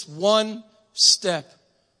always just one step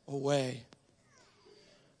away.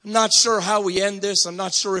 I'm not sure how we end this. I'm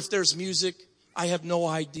not sure if there's music. I have no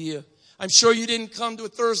idea. I'm sure you didn't come to a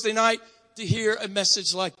Thursday night to hear a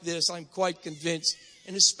message like this. I'm quite convinced.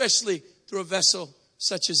 And especially through a vessel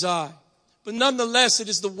such as I. But nonetheless, it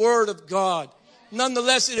is the Word of God.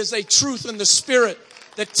 Nonetheless, it is a truth in the Spirit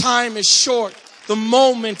that time is short. The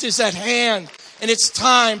moment is at hand. And it's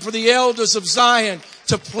time for the elders of Zion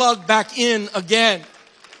to plug back in again.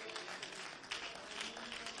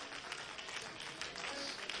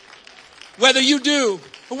 Whether you do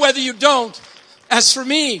or whether you don't, as for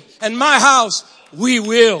me and my house, we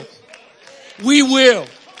will. We will.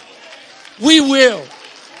 We will.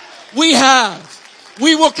 We have.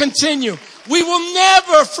 We will continue. We will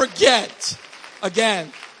never forget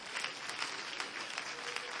again.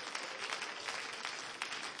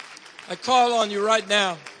 I call on you right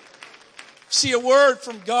now. See, a word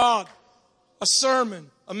from God, a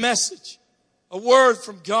sermon, a message, a word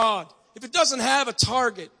from God. If it doesn't have a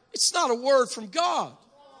target, it's not a word from God.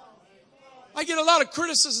 I get a lot of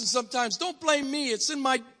criticism sometimes. Don't blame me. It's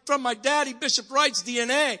from my daddy, Bishop Wright's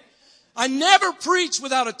DNA. I never preach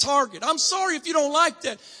without a target. I'm sorry if you don't like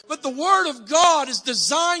that. But the Word of God is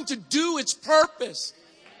designed to do its purpose.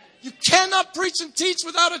 You cannot preach and teach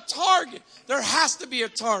without a target. There has to be a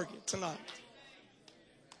target tonight.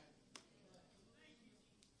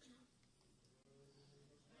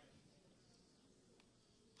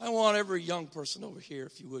 I want every young person over here,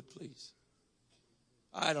 if you would, please.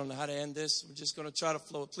 I don't know how to end this. We're just going to try to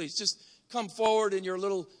flow it. Please, just come forward in your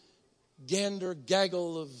little gander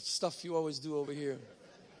gaggle of stuff you always do over here.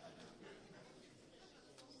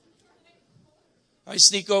 I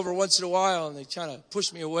sneak over once in a while, and they try to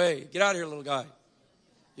push me away. Get out of here, little guy.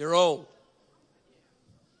 You're old.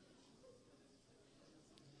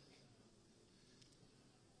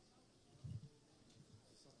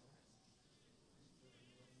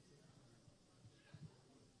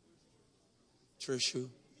 Trish, who?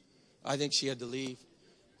 I think she had to leave.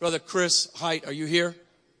 Brother Chris Height, are you here?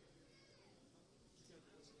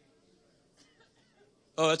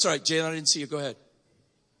 Oh, that's all right. Jalen, I didn't see you. Go ahead.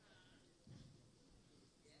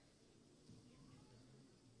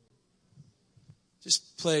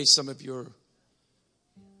 Just play some of your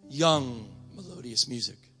young, melodious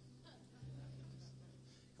music.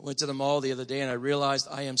 I went to the mall the other day and I realized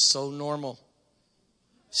I am so normal.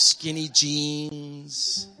 Skinny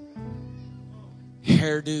jeans,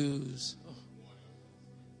 hairdos.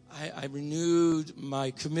 I renewed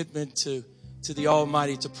my commitment to the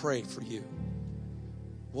Almighty to pray for you.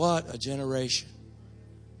 What a generation.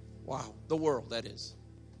 Wow. The world, that is.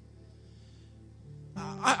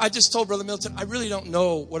 I just told Brother Milton, I really don't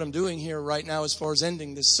know what I'm doing here right now as far as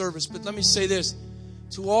ending this service. But let me say this.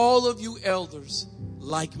 To all of you elders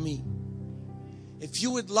like me, if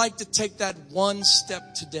you would like to take that one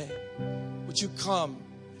step today, would you come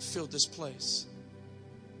and fill this place?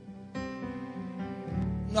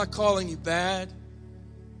 I'm not calling you bad.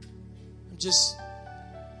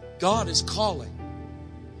 God is calling.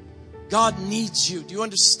 God needs you. Do you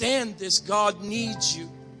understand this? God needs you.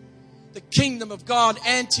 The kingdom of God,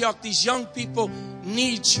 Antioch, these young people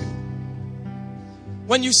need you.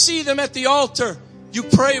 When you see them at the altar, you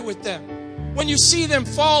pray with them. When you see them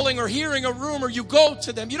falling or hearing a rumor, you go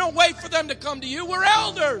to them. You don't wait for them to come to you. We're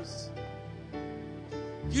elders.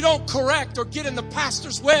 You don't correct or get in the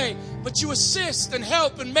pastor's way, but you assist and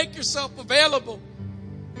help and make yourself available.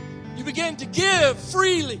 You begin to give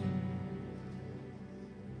freely.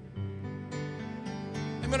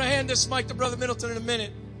 I'm going to hand this mic to Brother Middleton in a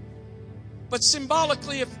minute. But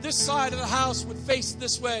symbolically, if this side of the house would face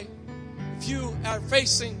this way, if you are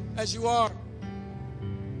facing as you are.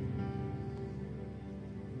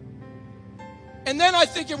 And then I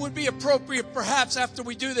think it would be appropriate, perhaps after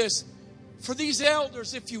we do this, for these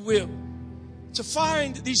elders, if you will, to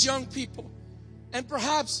find these young people and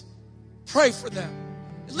perhaps pray for them.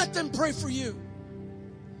 And let them pray for you.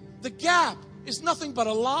 The gap is nothing but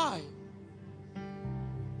a lie.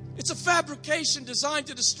 It's a fabrication designed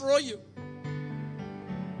to destroy you.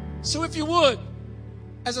 So if you would,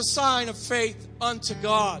 as a sign of faith unto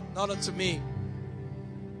God, not unto me,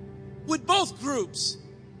 would both groups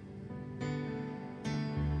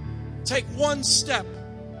take one step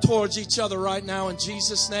towards each other right now in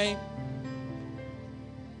Jesus' name?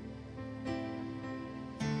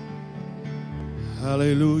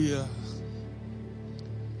 Hallelujah.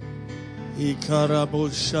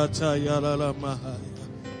 Ikaraboshata yalalamahaya.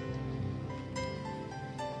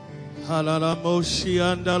 Halalamoshi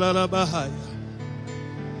andalalabahaya.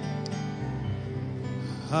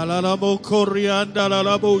 Halalamokori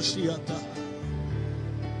andalalaboshiata.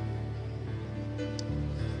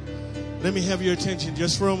 Let me have your attention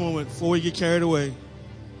just for a moment before we get carried away.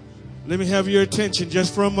 Let me have your attention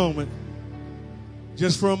just for a moment.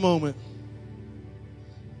 Just for a moment.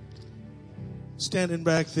 Standing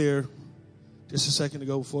back there just a second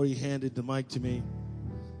ago before he handed the mic to me.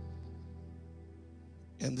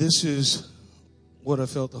 And this is what I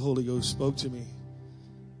felt the Holy Ghost spoke to me.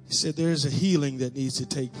 He said there's a healing that needs to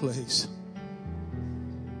take place.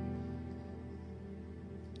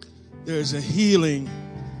 There's a healing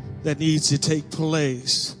that needs to take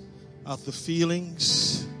place of the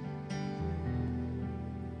feelings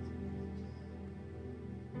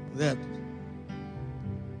that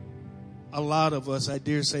a lot of us, I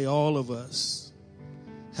dare say all of us,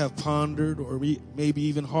 have pondered or maybe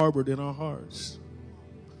even harbored in our hearts.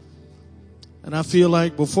 And I feel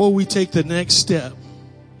like before we take the next step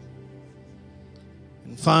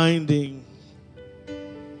in finding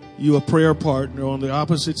you a prayer partner on the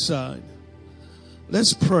opposite side,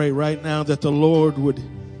 let's pray right now that the Lord would,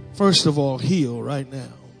 first of all, heal right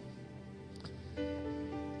now.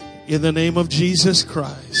 In the name of Jesus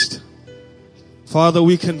Christ. Father,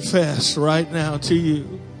 we confess right now to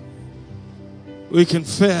you. We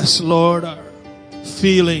confess, Lord, our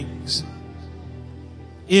feelings,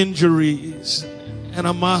 injuries,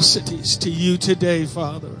 animosities to you today,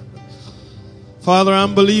 Father. Father,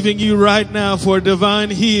 I'm believing you right now for divine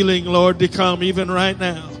healing, Lord, to come even right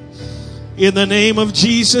now. In the name of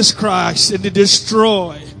Jesus Christ, and to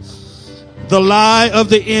destroy the lie of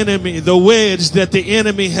the enemy, the wedge that the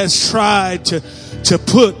enemy has tried to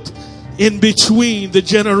put in between the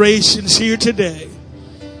generations here today.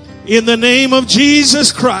 In the name of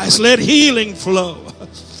Jesus Christ, let healing flow.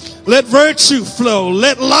 Let virtue flow.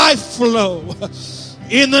 Let life flow.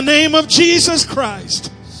 In the name of Jesus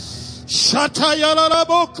Christ.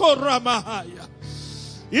 Shatayalalaboko ramahaya.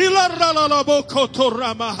 Ilalalaboko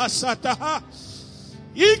toramahasataha.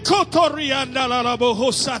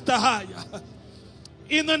 Ikotoriandalalaboho satahaya.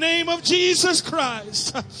 In the name of Jesus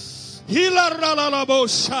Christ. Ilalalabo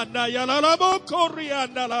shandayalalaboko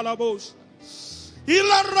riandalalabos.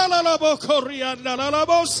 Ilalalaboko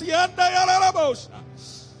riandalalabos yandayalalabos.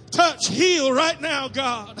 Touch, heal right now,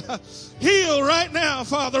 God. Heal right now,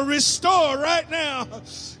 Father. Restore right now.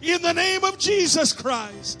 In the name of Jesus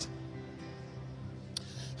Christ.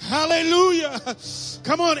 Hallelujah.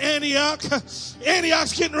 Come on, Antioch.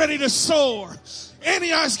 Antioch's getting ready to soar.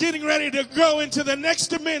 Antioch's getting ready to go into the next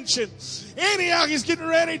dimension. Antioch is getting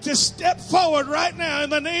ready to step forward right now in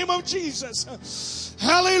the name of Jesus.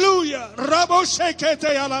 Hallelujah.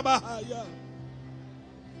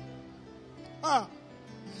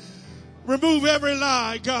 Remove every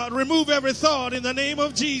lie, God. Remove every thought in the name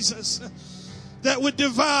of Jesus that would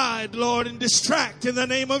divide, Lord, and distract in the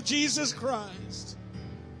name of Jesus Christ.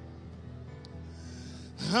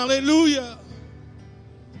 Hallelujah.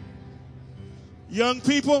 Young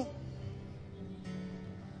people,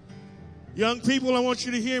 I want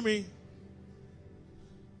you to hear me.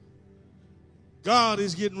 God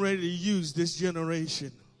is getting ready to use this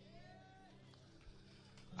generation.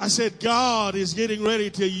 I said, God is getting ready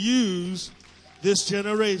to use this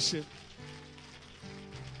generation.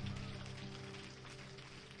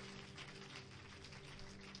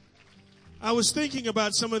 I was thinking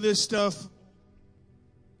about some of this stuff.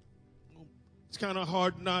 It's kind of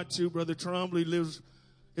hard not to. Brother Trombley lives,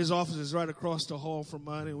 his office is right across the hall from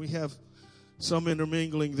mine, and we have some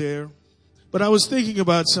intermingling there. But I was thinking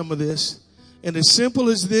about some of this, and as simple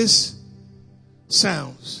as this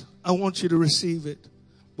sounds, I want you to receive it.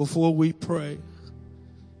 Before we pray,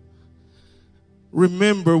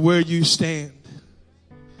 remember where you stand,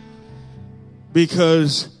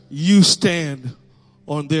 because you stand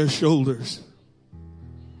on their shoulders.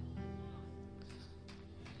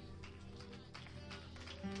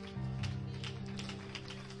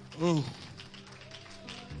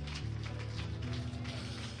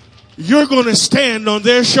 You're going to stand on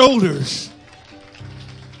their shoulders.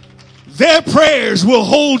 Their prayers will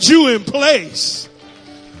hold you in place.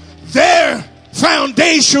 Their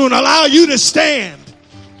foundation will allow you to stand.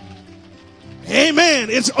 Amen.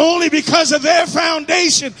 It's only because of their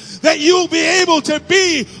foundation that you'll be able to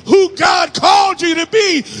be who God called you to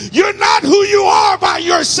be. You're not who you are by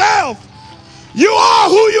yourself. You are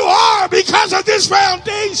who you are because of this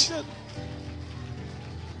foundation.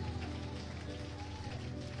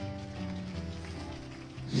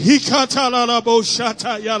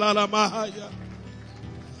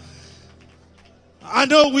 I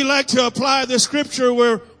know we like to apply the scripture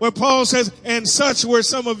where Paul says, and such were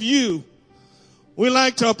some of you. We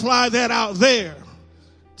like to apply that out there,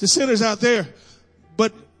 to sinners out there.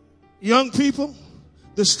 But young people,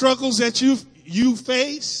 the struggles that you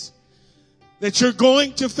face, that you're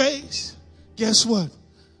going to face, guess what?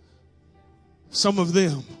 Some of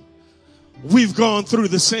them, we've gone through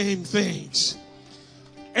the same things.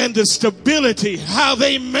 And the stability, how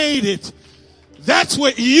they made it, that's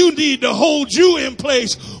what you need to hold you in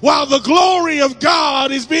place. While the glory of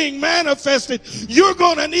God is being manifested, you're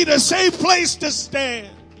going to need a safe place to stand.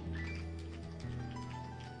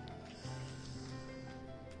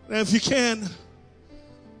 Now, if you can,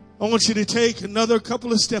 I want you to take another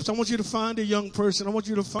couple of steps. I want you to find a young person. I want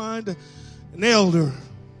you to find an elder.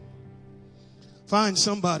 Find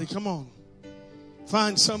somebody. Come on.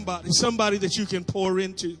 Find somebody that you can pour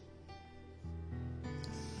into.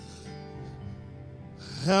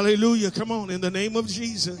 Hallelujah. Come on. In the name of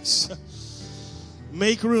Jesus.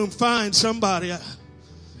 Make room. Find somebody.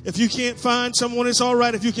 If you can't find someone, it's all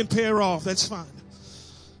right. If you can pair off, that's fine.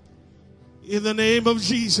 In the name of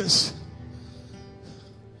Jesus.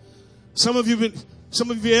 Some of you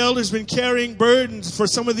elders been carrying burdens for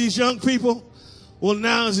some of these young people. Well,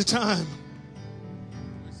 now is the time.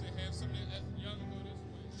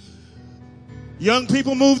 Young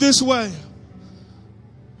people, move this way.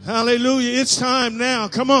 Hallelujah. It's time now.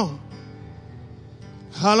 Come on.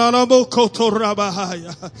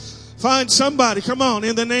 Find somebody. Come on.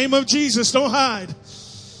 In the name of Jesus. Don't hide.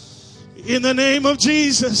 In the name of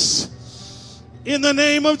Jesus. In the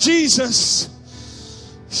name of Jesus.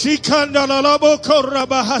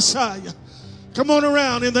 Come on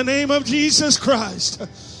around. In the name of Jesus Christ.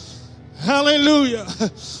 Hallelujah.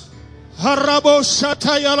 Harabosha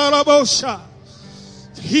tayalarabosha.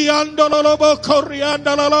 Hiandololobo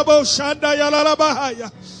koriandololobo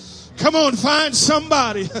shandayalarabahaya. Come on, find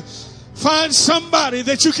somebody. Find somebody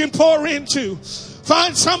that you can pour into.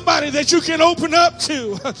 Find somebody that you can open up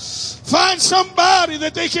to. Find somebody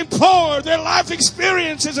that they can pour their life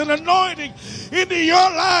experiences and anointing into your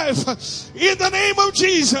life. In the name of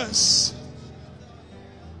Jesus.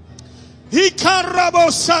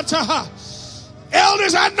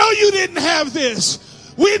 Elders, I know you didn't have this.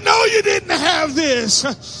 We know you didn't have this.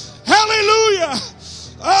 Hallelujah.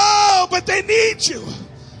 Oh, but they need you.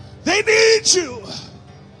 They need you.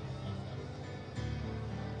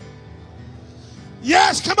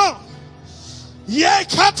 Yes, come on.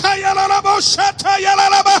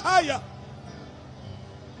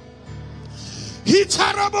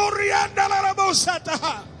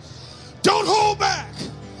 Don't hold back.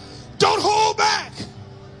 Don't hold back.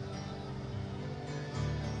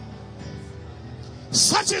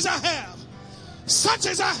 Such as I have. Such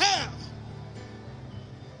as I have.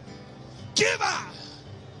 Give I.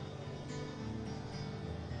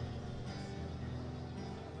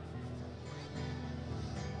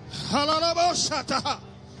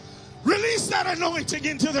 Release that anointing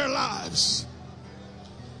into their lives.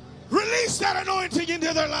 Release that anointing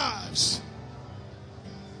into their lives.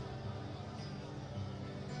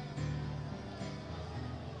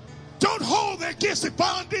 Don't hold their gifts in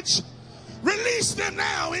bondage. Release them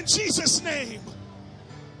now in Jesus' name.